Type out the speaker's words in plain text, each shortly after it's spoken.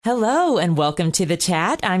Hello and welcome to the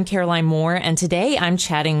chat. I'm Caroline Moore, and today I'm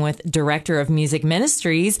chatting with Director of Music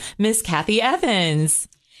Ministries, Miss Kathy Evans.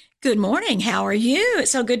 Good morning. How are you? It's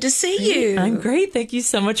so good to see you. I'm great. Thank you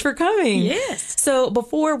so much for coming. Yes. So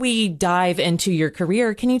before we dive into your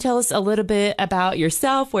career, can you tell us a little bit about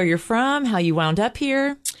yourself, where you're from, how you wound up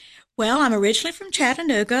here? Well, I'm originally from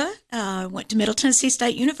Chattanooga. Went to Middle Tennessee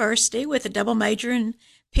State University with a double major in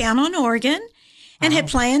piano and organ. And had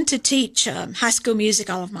planned to teach high school music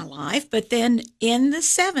all of my life. But then in the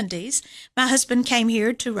 70s, my husband came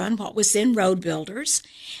here to run what was then Road Builders.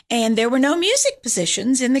 And there were no music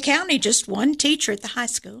positions in the county, just one teacher at the high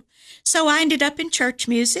school. So I ended up in church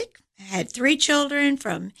music. I had 3 children.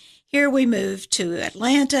 From here we moved to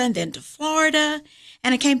Atlanta and then to Florida.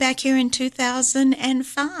 And I came back here in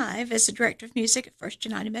 2005 as the director of music at First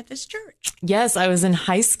United Methodist Church. Yes, I was in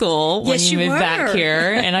high school when you moved back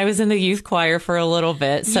here, and I was in the youth choir for a little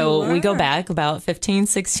bit. So we go back about 15,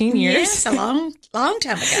 16 years. Yes, a long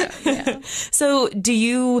time ago. Yeah. So do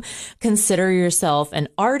you consider yourself an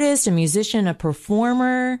artist, a musician, a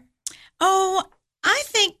performer? Oh, I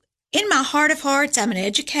think in my heart of hearts, I'm an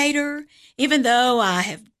educator. Even though I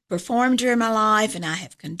have performed during my life and I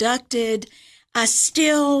have conducted, I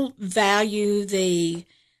still value the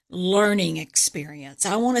learning experience.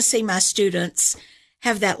 I want to see my students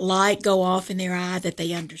have that light go off in their eye, that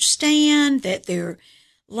they understand, that they're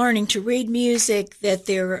learning to read music, that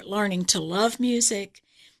they're learning to love music.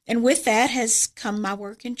 And with that has come my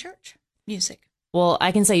work in church music. Well,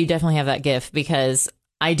 I can say you definitely have that gift, because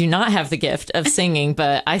I do not have the gift of singing,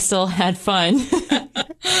 but I still had fun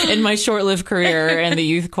in my short-lived career in the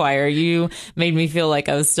youth choir. You made me feel like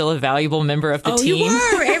I was still a valuable member of the team. You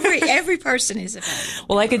were. Every person is a valuable.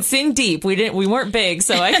 Well, I could sing deep. We weren't big,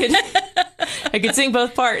 so I could sing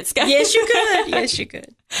both parts. Yes, you could. Yes, you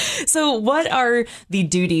could. So what are the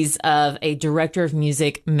duties of a director of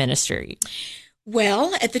music ministry?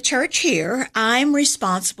 Well, at the church here, I'm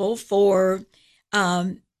responsible for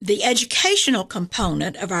the educational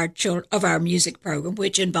component of our music program,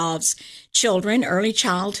 which involves children, early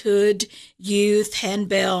childhood, youth,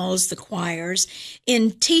 handbells, the choirs, in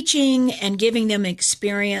teaching and giving them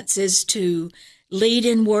experiences to lead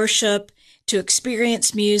in worship, to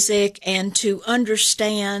experience music, and to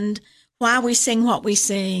understand why we sing what we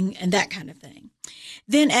sing, and that kind of thing.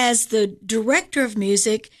 Then as the director of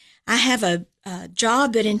music, I have a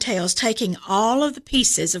job that entails taking all of the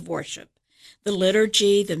pieces of worship, the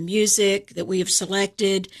liturgy, the music that we have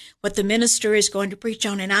selected, what the minister is going to preach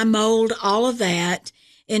on, and I mold all of that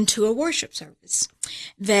into a worship service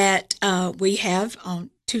that we have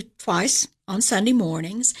twice on Sunday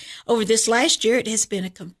mornings. Over this last year, it has been a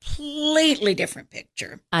completely different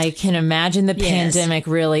picture. I can imagine the pandemic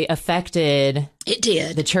really affected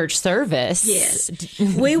the church service. Yes.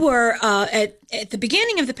 We were, at the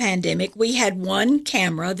beginning of the pandemic, we had one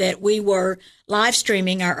camera that we were live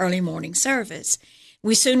streaming our early morning service.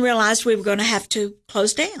 We soon realized we were going to have to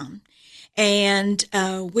close down. And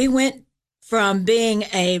we went from being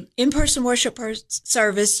a in-person worship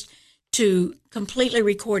service to completely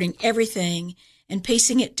recording everything and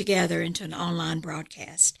piecing it together into an online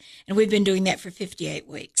broadcast. And we've been doing that for 58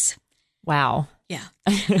 weeks. Wow. Yeah.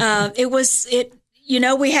 We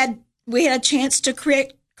had a chance to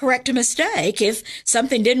correct a mistake. If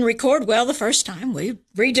something didn't record well the first time, we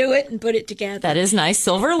redo it and put it together. That is nice.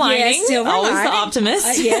 Silver lining. Yes, silver Always lining. the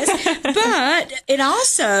optimist. Yes. But it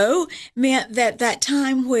also meant that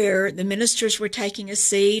time where the ministers were taking a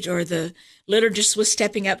seat, or the liturgist was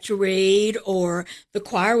stepping up to read, or the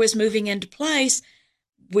choir was moving into place,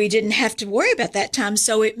 we didn't have to worry about that time.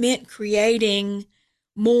 So it meant creating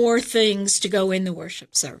more things to go in the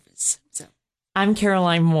worship service. So I'm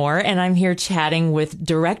Caroline Moore, and I'm here chatting with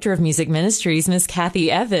Director of Music Ministries, Miss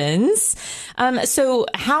Kathy Evans. So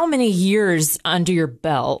how many years under your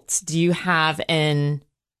belt do you have in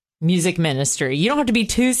music ministry? You don't have to be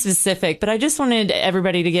too specific, but I just wanted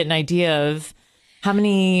everybody to get an idea of how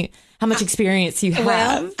much experience you have.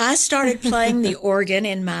 Well, I started playing the organ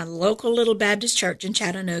in my local little Baptist church in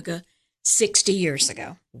Chattanooga 60 years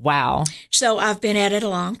ago. Wow. So I've been at it a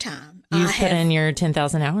long time. You put in your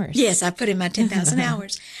 10,000 hours. Yes, I put in my 10,000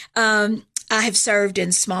 hours. I have served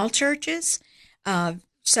in small churches,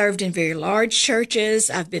 served in very large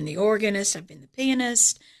churches. I've been the organist. I've been the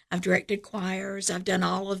pianist. I've directed choirs. I've done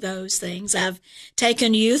all of those things. I've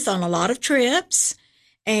taken youth on a lot of trips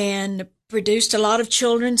and produced a lot of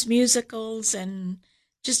children's musicals, and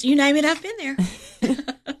just you name it, I've been there.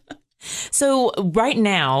 So right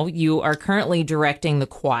now, you are currently directing the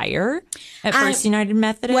choir at First United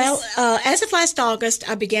Methodist? Well, as of last August,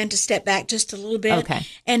 I began to step back just a little bit. Okay.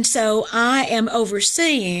 And so I am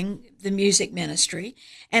overseeing the music ministry,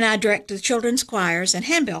 and I direct the children's choirs and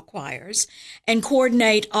handbell choirs and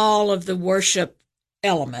coordinate all of the worship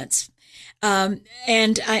elements.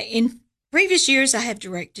 In previous years, I have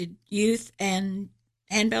directed youth and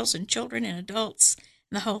handbells and children and adults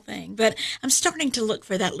and the whole thing. But I'm starting to look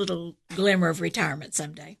for that little glimmer of retirement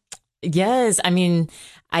someday. Yes. I mean,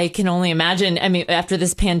 I can only imagine. I mean, after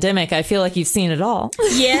this pandemic, I feel like you've seen it all.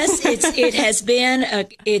 Yes, it has been.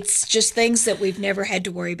 It's just things that we've never had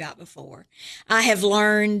to worry about before. I have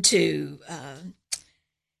learned to.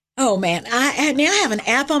 Oh man, I now have an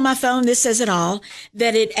app on my phone. This says it all.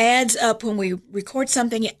 That it adds up when we record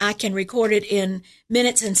something. I can record it in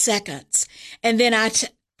minutes and seconds, and then I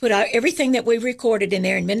put out everything that we recorded in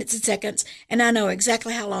there in minutes and seconds, and I know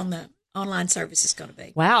exactly how long the online service is going to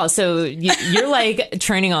be. Wow. So you're like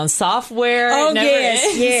training on software. Oh,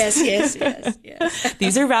 yes.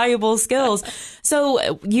 These are valuable skills.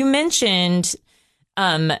 So you mentioned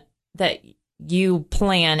that you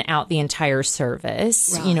plan out the entire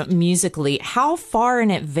service, right, musically. How far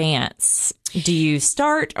in advance do you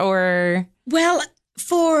start or? Well,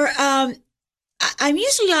 I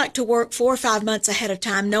usually like to work 4 or 5 months ahead of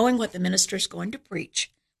time, knowing what the minister is going to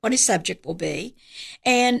preach, what his subject will be.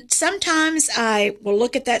 And sometimes I will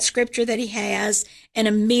look at that scripture that he has, and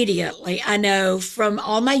immediately I know from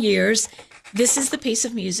all my years, this is the piece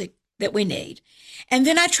of music that we need. And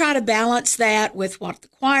then I try to balance that with what the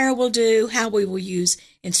choir will do, how we will use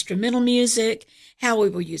instrumental music, how we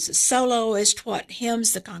will use a soloist, what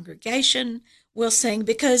hymns the congregation will sing,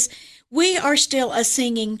 because we are still a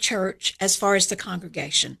singing church as far as the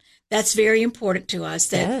congregation. That's very important to us,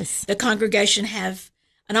 that the congregation have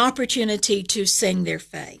an opportunity to sing their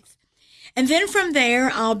faith. And then from there,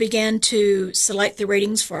 I'll begin to select the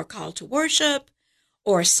readings for a call to worship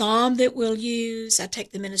or a psalm that we'll use. I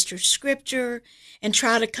take the minister's scripture and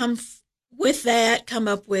try to come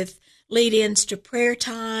up with lead-ins to prayer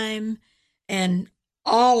time and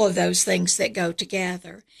all of those things that go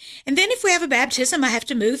together. And then if we have a baptism, I have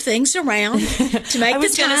to move things around to make I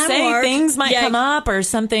was the time say, work. Things might come up, or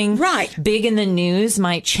something big in the news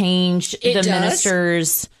might change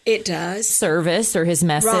minister's service or his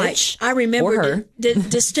message. Right. I remember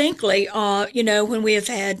distinctly, when we have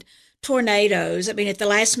had tornadoes. I mean, at the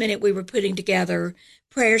last minute, we were putting together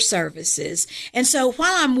prayer services. And so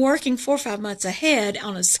while I'm working 4 or 5 months ahead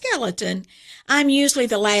on a skeleton, I'm usually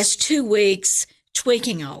the last 2 weeks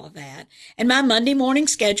tweaking all of that. And my Monday morning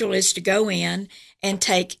schedule is to go in and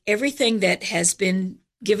take everything that has been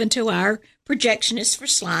given to our projectionist for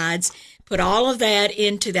slides, put all of that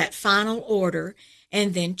into that final order,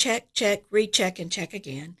 and then check, recheck, and check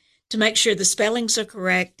again to make sure the spellings are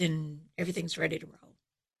correct and everything's ready to roll.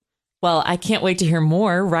 Well, I can't wait to hear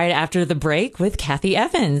more right after the break with Kathy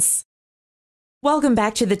Evans. Welcome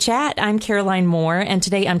back to the chat. I'm Caroline Moore, and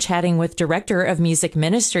today I'm chatting with Director of Music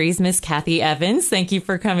Ministries, Miss Kathy Evans. Thank you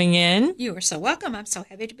for coming in. You are so welcome. I'm so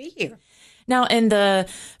happy to be here. Now, in the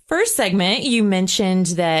first segment, you mentioned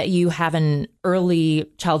that you have an early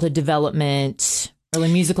childhood development,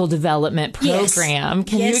 early musical development program. Yes.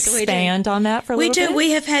 Can you expand on that for a little bit? We do.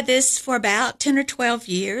 We have had this for about 10 or 12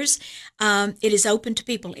 years. It is open to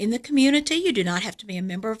people in the community. You do not have to be a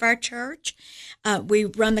member of our church. We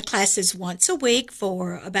run the classes once a week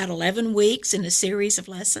for about 11 weeks in a series of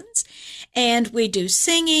lessons. And we do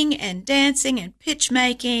singing and dancing and pitch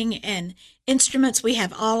making and instruments. We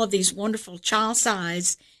have all of these wonderful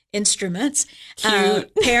child-size instruments.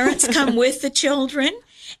 Parents come with the children,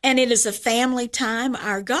 and it is a family time.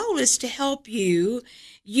 Our goal is to help you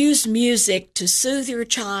use music to soothe your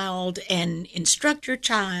child and instruct your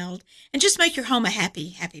child and just make your home a happy,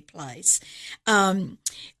 happy place.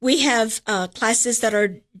 We have classes that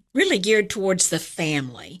are really geared towards the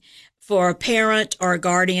family for a parent or a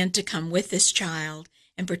guardian to come with this child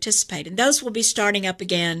and participate. And those will be starting up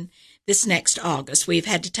again this next August. We've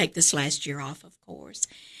had to take this last year off, of course.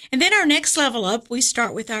 And then our next level up, we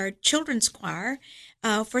start with our children's choir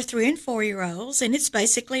for 3 and 4-year-olds. And it's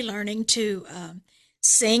basically learning to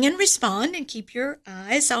sing and respond and keep your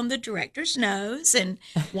eyes on the director's nose and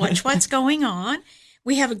watch what's going on.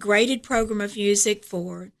 We have a graded program of music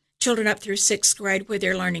for children up through 6th grade where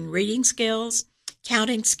they're learning reading skills,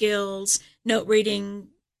 counting skills, note reading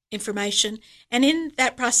information. And in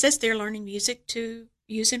that process, they're learning music to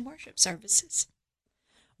use in worship services.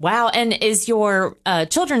 Wow. And is your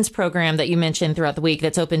children's program that you mentioned throughout the week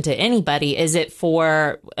that's open to anybody, is it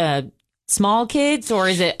for small kids, or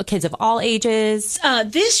is it kids of all ages?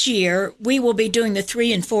 This year, we will be doing the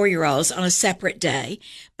 3 and 4-year-olds on a separate day.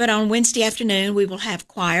 But on Wednesday afternoon, we will have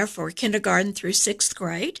choir for kindergarten through 6th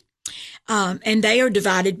grade. And they are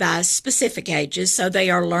divided by specific ages. So they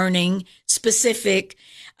are learning specific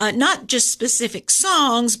not just specific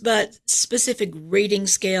songs, but specific reading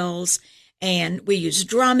skills. And we use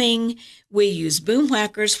drumming. We use boom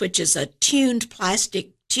whackers, which is a tuned plastic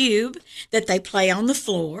tube that they play on the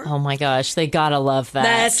floor. Oh my gosh, they gotta love that.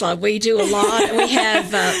 That's like we do a lot. We have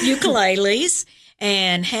ukuleles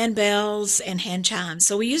and handbells and hand chimes.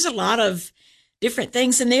 So we use a lot of different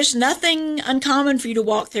things, and there's nothing uncommon for you to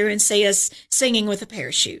walk through and see us singing with a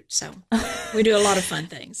parachute. So we do a lot of fun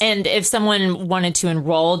things. And if someone wanted to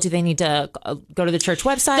enroll, do they need to go to the church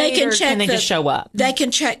website, can they just show up? They can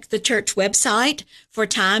check the church website for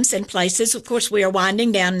times and places. Of course, we are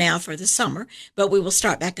winding down now for the summer, but we will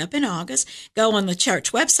start back up in August. Go on the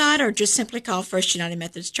church website or just simply call First United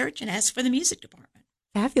Methodist Church and ask for the music department.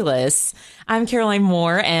 Fabulous. I'm Caroline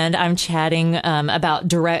Moore, and I'm chatting about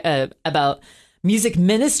Music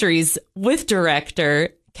Ministries with Director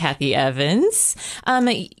Kathy Evans.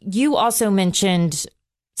 You also mentioned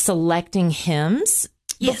selecting hymns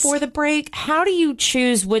before the break. How do you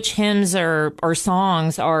choose which hymns or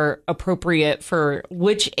songs are appropriate for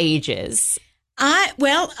which ages?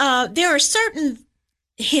 There are certain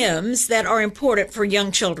hymns that are important for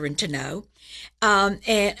young children to know.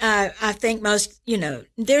 And I think most,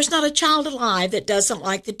 there's not a child alive that doesn't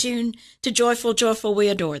like the tune to Joyful, Joyful, We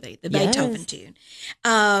Adore Thee, the Beethoven tune.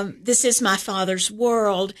 This Is My Father's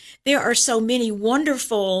World. There are so many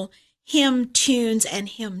wonderful hymn tunes and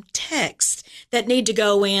hymn texts that need to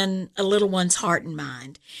go in a little one's heart and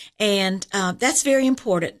mind. And that's very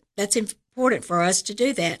important. That's important for us to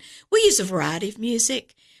do that. We use a variety of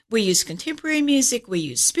music. We use contemporary music. We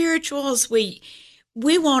use spirituals. We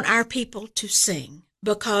want our people to sing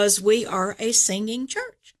because we are a singing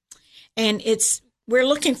church. And we're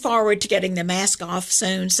looking forward to getting the mask off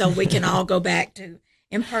soon so we can all go back to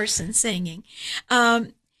in-person singing.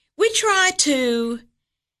 We try to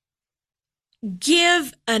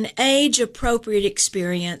give an age-appropriate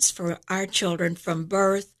experience for our children from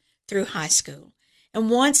birth through high school. And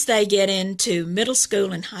once they get into middle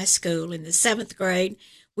school and high school in the 7th grade,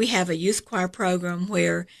 we have a youth choir program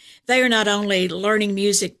where they are not only learning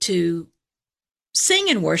music to sing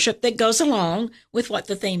and worship that goes along with what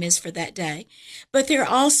the theme is for that day, but they're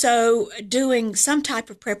also doing some type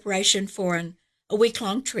of preparation for a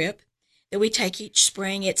week-long trip that we take each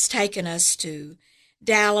spring. It's taken us to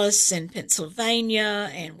Dallas and Pennsylvania,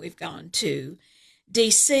 and we've gone to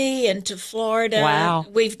D.C. and to Florida. Wow.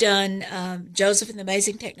 We've done Joseph and the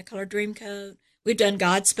Amazing Technicolor Dreamcoat. We've done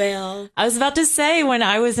Godspell. I was about to say, when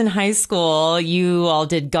I was in high school, you all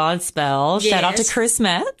did Godspell. Yes. Shout out to Chris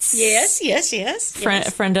Metz. Yes.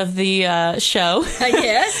 Friend of the show.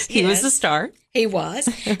 Yes. He was the star. He was.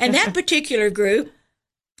 And that particular group,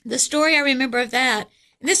 the story I remember of that,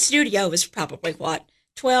 and this studio was probably,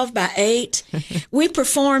 12 by 8. We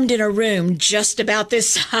performed in a room just about this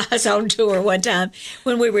size on tour one time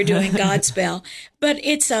when we were doing Godspell. But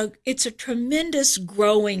it's a tremendous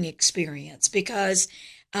growing experience because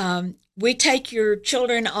we take your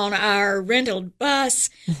children on our rental bus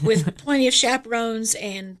with plenty of chaperones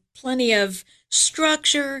and plenty of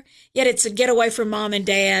structure, yet it's a getaway from mom and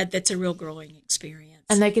dad that's a real growing experience.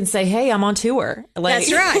 And they can say, hey, I'm on tour.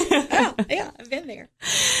 That's right. Oh, yeah, I've been there.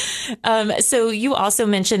 So you also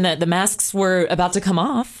mentioned that the masks were about to come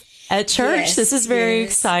off at church. Yes, this is very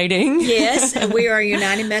exciting. Yes, we are a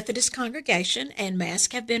United Methodist congregation, and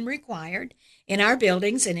masks have been required in our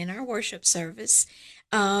buildings and in our worship service.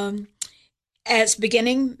 As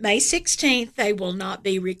beginning May 16th, they will not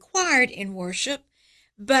be required in worship,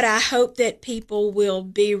 but I hope that people will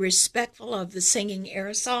be respectful of the singing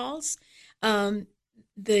aerosols.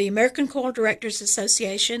 The American Choral Directors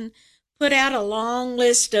Association put out a long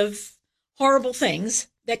list of horrible things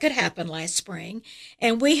that could happen last spring,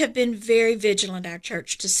 and we have been very vigilant, our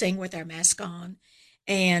church, to sing with our mask on.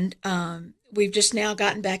 And we've just now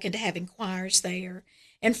gotten back into having choirs there.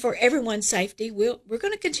 And for everyone's safety, we're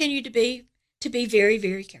going to continue to be very,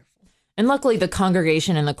 very careful. And luckily, the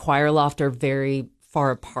congregation and the choir loft are very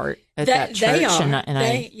far apart at that church. They are.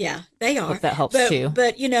 They are. Hope that helps too.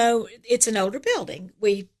 But it's an older building.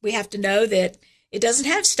 We have to know that it doesn't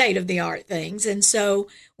have state-of-the-art things, and so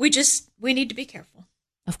we need to be careful.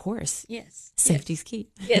 Of course. Yes. Safety's key.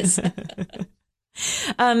 Yes.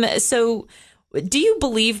 So do you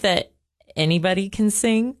believe that anybody can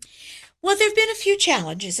sing? Well, there have been a few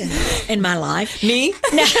challenges in my life. Me?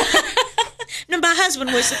 No, my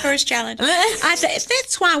husband was the first challenge.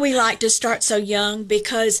 That's why we like to start so young,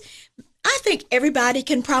 because I think everybody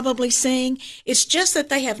can probably sing. It's just that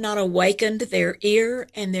they have not awakened their ear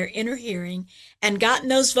and their inner hearing and gotten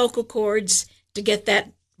those vocal cords to get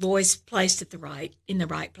that voice placed in the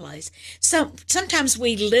right place. So sometimes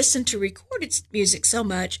we listen to recorded music so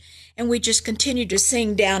much, and we just continue to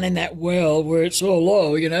sing down in that well where it's so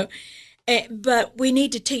low, But we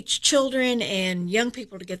need to teach children and young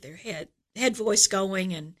people to get their head voice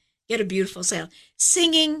going and get a beautiful sound.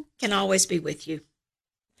 Singing can always be with you.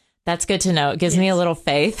 That's good to know. It gives me a little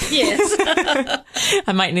faith. Yes.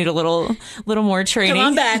 I might need a little more training. Come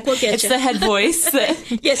on back. We'll get it's you. the head voice.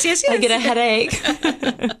 Yes. I get a headache.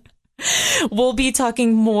 We'll be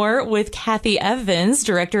talking more with Kathy Evans,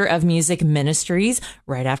 Director of Music Ministries,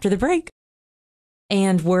 right after the break.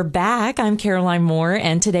 And we're back. I'm Caroline Moore,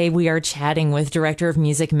 and today we are chatting with Director of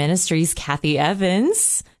Music Ministries, Kathy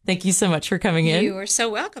Evans. Thank you so much for coming in. You are so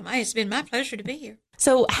welcome. It's been my pleasure to be here.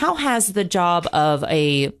 So how has the job of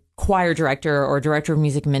a choir director or director of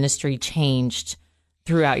music ministry changed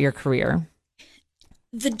throughout your career?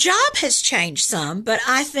 The job has changed some, but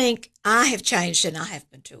I think I have changed and I have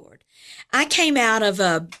matured. I came out of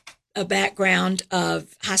a background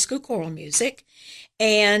of high school choral music,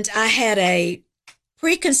 and I had a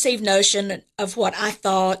preconceived notion of what I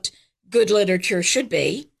thought good literature should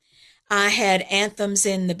be. I had anthems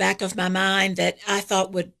in the back of my mind that I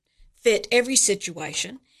thought would fit every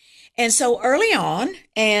situation. And so early on,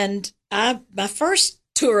 and my first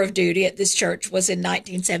tour of duty at this church was in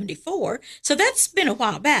 1974, so that's been a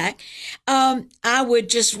while back. I would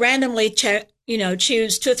just randomly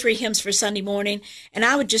choose 2 or 3 hymns for Sunday morning, and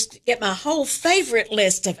I would just get my whole favorite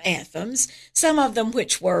list of anthems, some of them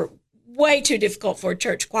which were way too difficult for a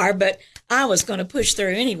church choir, but I was going to push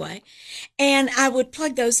through anyway. And I would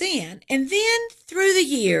plug those in. And then through the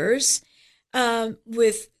years,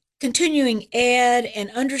 with continuing ed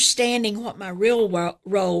and understanding what my real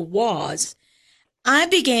role was, I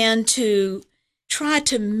began to try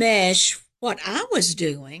to mesh what I was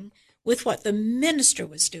doing with what the minister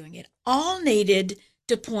was doing. It all needed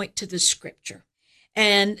to point to the scripture.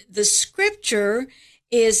 And the scripture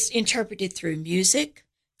is interpreted through music,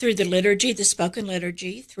 through the liturgy, the spoken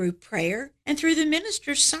liturgy, through prayer, and through the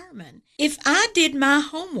minister's sermon. If I did my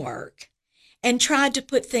homework and tried to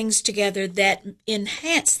put things together that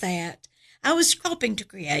enhance that, I was helping to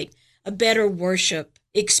create a better worship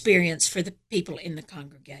experience for the people in the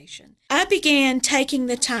congregation. I began taking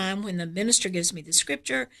the time when the minister gives me the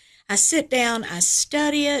scripture. I sit down, I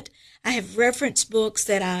study it. I have reference books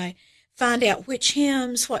that I find out which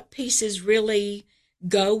hymns, what pieces really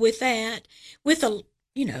go with that. With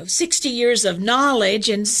 60 years of knowledge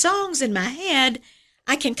and songs in my head,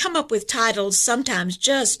 I can come up with titles sometimes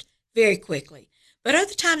just very quickly. But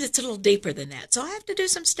other times it's a little deeper than that. So I have to do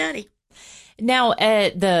some study. Now,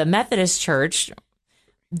 at the Methodist Church,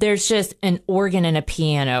 there's just an organ and a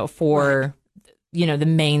piano for, the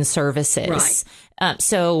main services. Right.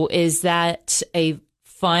 So is that a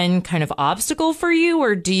fun kind of obstacle for you,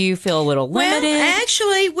 or do you feel a little limited? Well,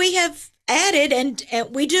 actually, we have added, and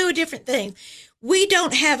we do a different thing. We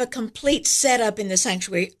don't have a complete setup in the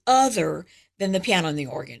sanctuary other than the piano and the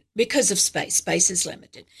organ because of space. Space is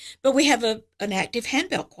limited. But we have an active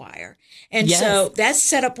handbell choir. And so that's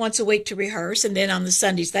set up once a week to rehearse. And then on the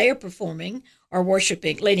Sundays they are performing or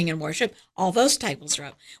worshiping, leading in worship. All those tables are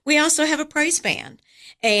up. We also have a praise band.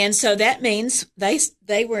 And so that means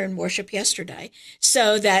they were in worship yesterday.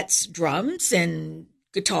 So that's drums and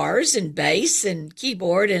guitars and bass and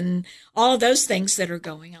keyboard and all of those things that are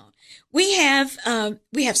going on. We have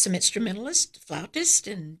some instrumentalists, flautists,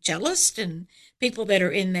 and cellists, and people that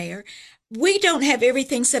are in there. We don't have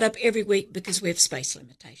everything set up every week because we have space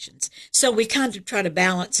limitations. So we kind of try to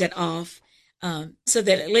balance it off so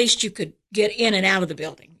that at least you could get in and out of the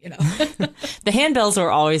building, The handbells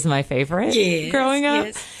were always my favorite growing up.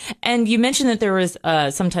 Yes. And you mentioned that there was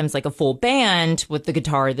sometimes like a full band with the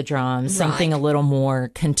guitar, the drums, something a little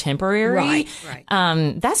more contemporary.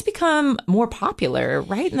 Right. That's become more popular,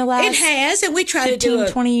 right? In the last It has, and we try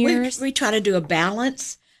 20 years. We try to do a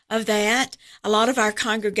balance of that. A lot of our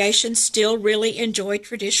congregations still really enjoy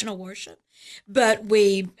traditional worship, but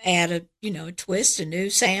we add a twist, a new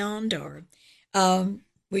sound, or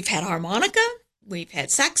we've had harmonica, we've had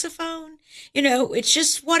saxophone. It's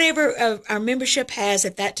just whatever our membership has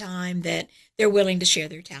at that time that they're willing to share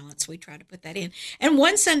their talents. We try to put that in. And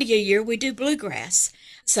one Sunday a year, we do Bluegrass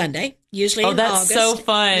Sunday, usually in August. Oh, that's so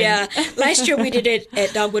fun. Yeah. Last year we did it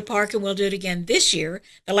at Dogwood Park, and we'll do it again this year.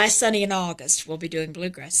 The last Sunday in August, we'll be doing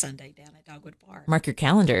Bluegrass Sunday down at Dogwood Park. Mark your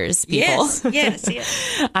calendars, people.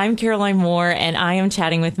 Yes. I'm Caroline Moore, and I am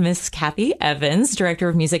chatting with Miss Kathy Evans, Director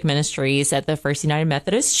of Music Ministries at the First United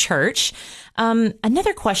Methodist Church.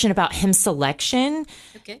 Another question about hymn selection.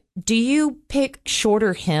 Okay. Do you pick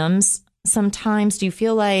shorter hymns sometimes? Do you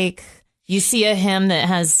feel like you see a hymn that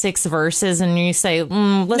has 6 verses and you say,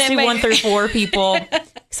 let's do 1 through 4, people.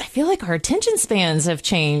 Because I feel like our attention spans have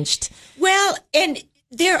changed. Well, and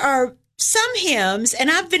there are some hymns, and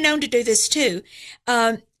I've been known to do this too,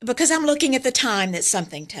 because I'm looking at the time that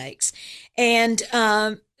something takes. And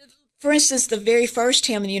for instance, the very first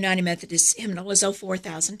hymn in the United Methodist hymnal is "Oh,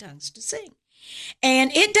 4,000 Tongues to Sing."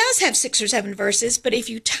 And it does have 6 or 7 verses, but if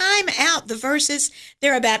you time out the verses,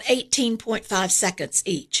 they're about 18.5 seconds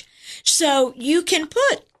each. So you can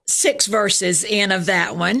put 6 verses in of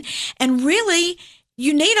that one, and really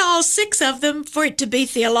you need all 6 of them for it to be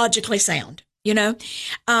theologically sound, you know?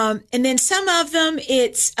 And then some of them,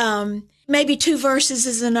 it's maybe 2 verses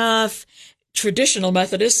is enough. Traditional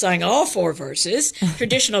Methodists sang all 4 verses.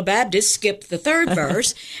 Traditional Baptists skipped the 3rd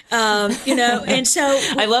verse, you know, and so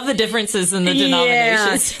I love the differences in the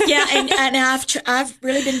denominations. Yeah, and I've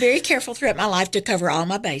really been very careful throughout my life to cover all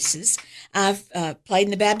my bases. I've played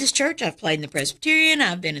in the Baptist church. I've played in the Presbyterian.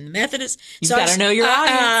 I've been in the Methodist. You've got to know your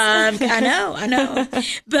audience. I know.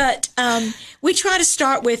 But we try to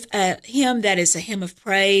start with a hymn that is a hymn of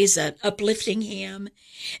praise, an uplifting hymn.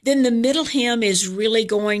 Then the middle hymn is really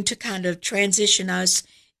going to kind of transition us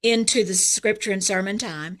into the scripture and sermon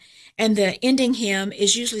time. And the ending hymn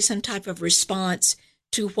is usually some type of response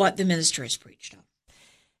to what the minister has preached on.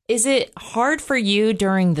 Is it hard for you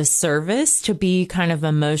during the service to be kind of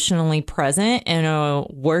emotionally present in a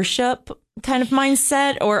worship kind of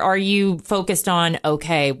mindset? Or are you focused on,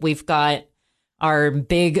 okay, we've got our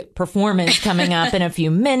big performance coming up in a few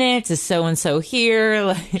minutes, is so-and-so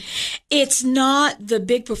here? It's not the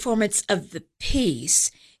big performance of the piece.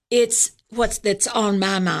 It's that's on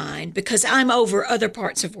my mind, because I'm over other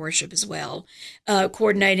parts of worship as well,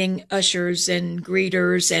 coordinating ushers and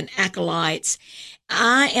greeters and acolytes.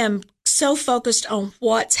 I am so focused on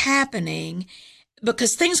what's happening,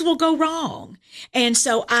 because things will go wrong. And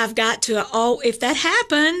so I've got to, if that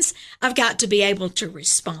happens, I've got to be able to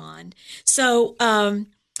respond. So I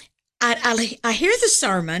hear the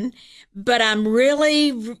sermon, but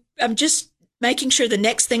I'm just making sure the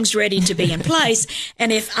next thing's ready to be in place.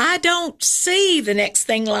 And if I don't see the next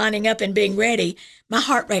thing lining up and being ready, my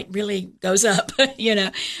heart rate really goes up, you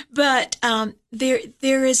know. But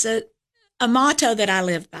there is a motto that I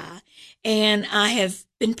live by, and I have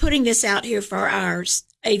been putting this out here for our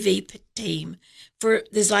AV team for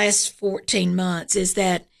this last 14 months, is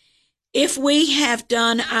that if we have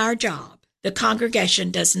done our job, the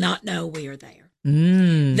congregation does not know we are there.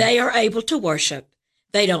 They are able to worship.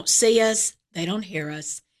 They don't see us. They don't hear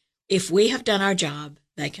us. If we have done our job,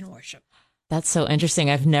 they can worship. That's so interesting.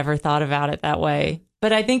 I've never thought about it that way,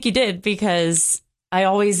 but I think you did, because I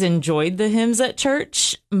always enjoyed the hymns at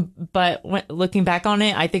church, but looking back on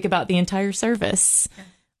it, I think about the entire service,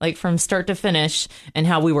 like from start to finish, and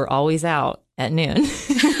how we were always out at noon.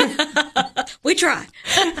 We try.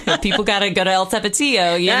 People got to go to El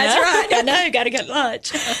Tapatio, you know? That's right. I know. Got to get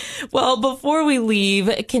lunch. Well, before we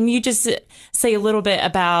leave, can you just say a little bit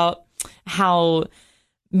about how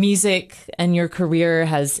music and your career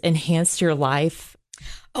has enhanced your life?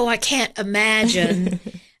 Oh, I can't imagine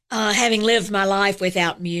having lived my life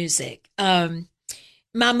without music. My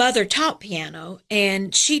mother taught piano,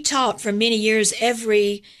 and she taught for many years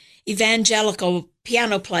every evangelical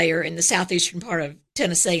piano player in the southeastern part of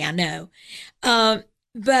Tennessee, I know.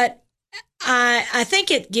 But I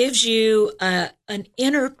think it gives you an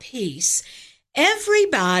inner peace.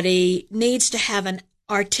 Everybody needs to have an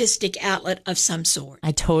artistic outlet of some sort.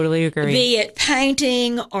 I totally agree. Be it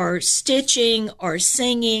painting or stitching or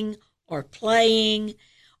singing or playing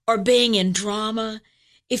or being in drama.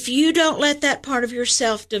 If you don't let that part of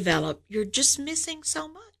yourself develop, you're just missing so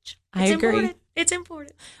much. I agree. Important. It's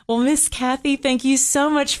important. Well, Miss Kathy, thank you so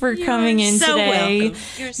much for coming in today. Welcome.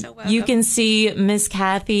 You're so welcome. You can see Miss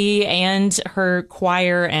Kathy and her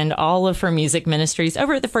choir and all of her music ministries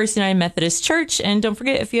over at the First United Methodist Church. And don't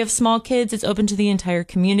forget, if you have small kids, it's open to the entire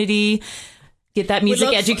community. Get that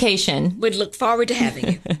music education. We'd look forward to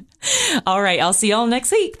having you. All right. I'll see y'all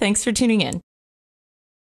next week. Thanks for tuning in.